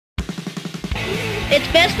It's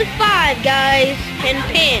best of 5, guys, and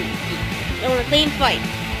pin. I want a clean fight.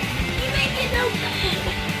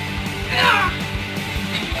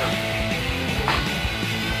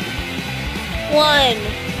 One,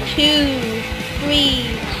 2,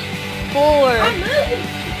 3, 4.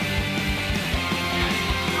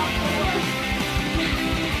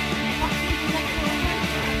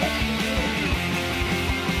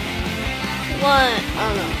 One, I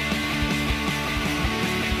don't know.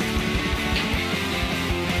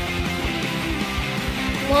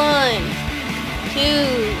 One, 2,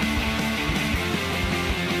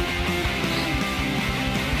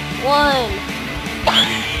 1.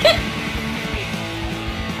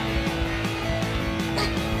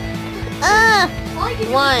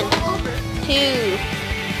 One, 2,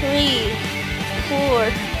 3,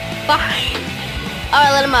 4, 5.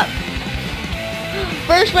 Alright, let him up.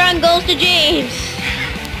 First round goes to James.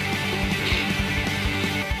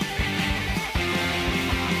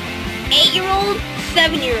 Eight-year-old,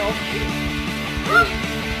 7-year-old.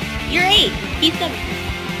 You're 8. He's 7.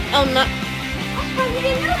 Oh, no. Oh, you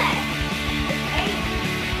didn't know that.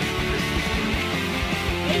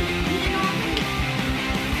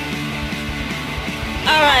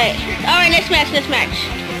 Alright, next match.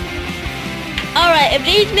 Alright, if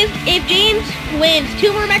James wins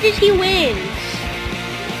 2 more matches, he wins.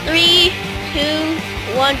 3, 2,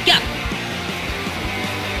 1, go.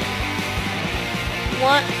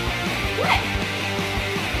 What?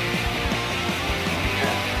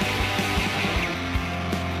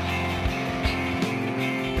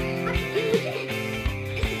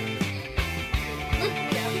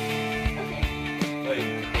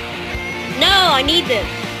 No, I need this.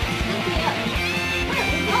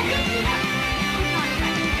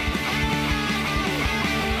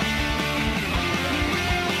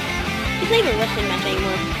 It's not even a wrestling match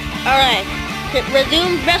anymore. Alright,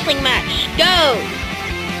 resume wrestling match. Go!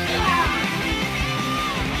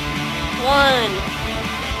 1,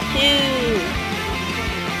 2,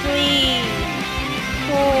 3,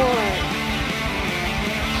 4.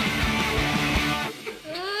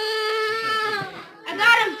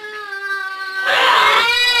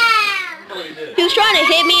 He was trying to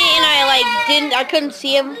hit me and I couldn't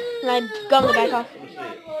see him and I got him the back off.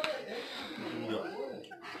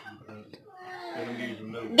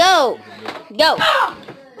 Go!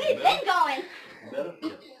 We've been going.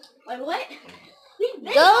 Wait, what?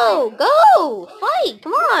 Go! Fight!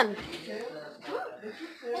 Come on!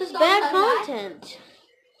 This is bad content.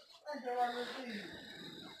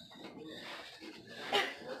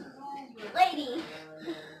 Lady.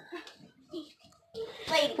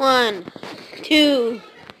 1, 2,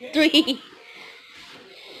 3,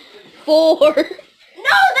 4. No,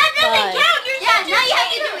 that doesn't 5. count. Now you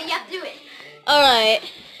have to do it. You have to do it. Alright.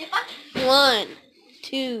 1,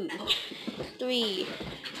 2, 3,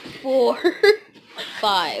 4,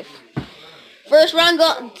 5.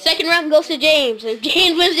 Second round goes to James. If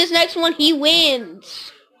James wins this next one, he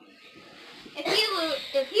wins. If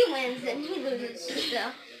he wins, then he loses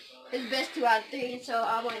his best 2 out of 3. So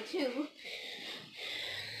I won 2.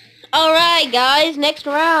 Alright, guys. Next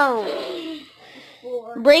round.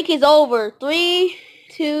 4. Break is over. 3,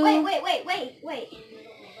 2. Wait.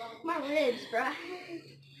 My ribs, bruh.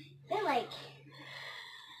 They're like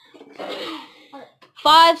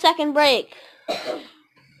 5-second break.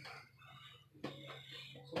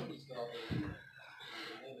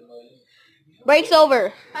 Break's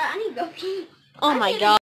over. I need to go pee. Oh my god.